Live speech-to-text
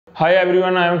Hi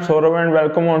everyone, I am Sourav and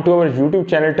welcome onto our YouTube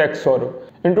channel Tech Sourav.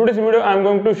 In today's video, I am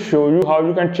going to show you how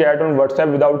you can chat on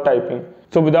WhatsApp without typing.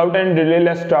 So without any delay,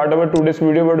 let's start our today's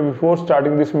video. But before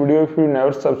starting this video, if you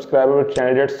never subscribe our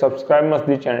channel yet, subscribe must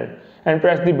the channel and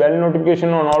press the bell notification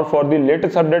on all for the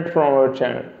latest update from our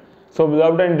channel. So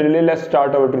without any delay, let's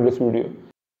start our today's video.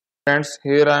 Friends,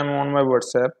 here I am on my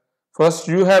WhatsApp. First,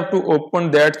 you have to open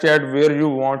that chat where you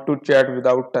want to chat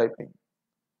without typing.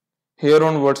 Here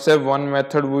on WhatsApp, one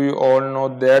method we all know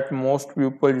that most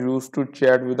people use to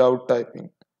chat without typing.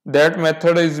 That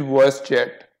method is voice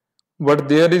chat. But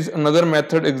there is another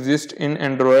method exists in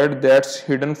Android that's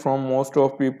hidden from most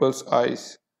of people's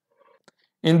eyes.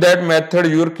 In that method,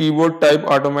 your keyboard type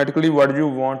automatically what you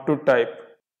want to type.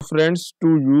 Friends,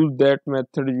 to use that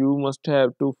method, you must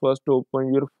have to first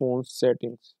open your phone's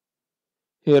settings.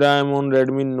 Here I am on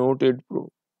Redmi Note 8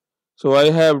 Pro. So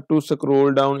I have to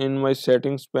scroll down in my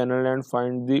settings panel and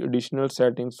find the additional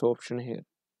settings option here.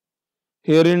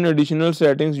 Here in additional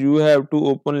settings you have to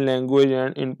open language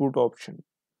and input option.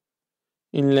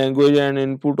 In language and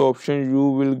input option you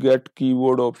will get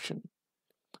keyboard option.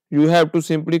 You have to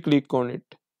simply click on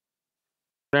it.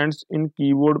 Friends, in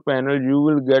keyboard panel you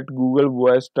will get Google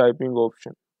voice typing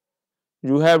option.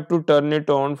 You have to turn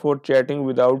it on for chatting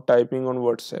without typing on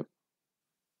WhatsApp.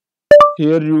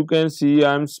 Here you can see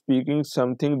I am speaking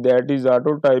something that is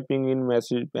auto typing in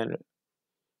message panel.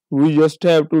 We just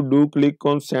have to do click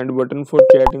on send button for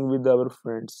chatting with our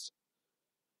friends.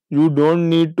 You don't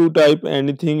need to type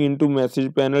anything into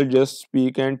message panel, just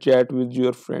speak and chat with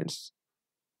your friends.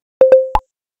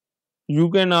 You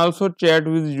can also chat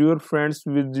with your friends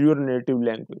with your native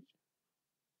language.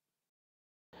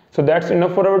 So that's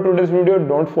enough for our today's video.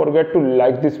 Don't forget to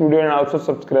like this video and also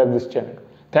subscribe this channel.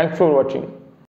 Thanks for watching.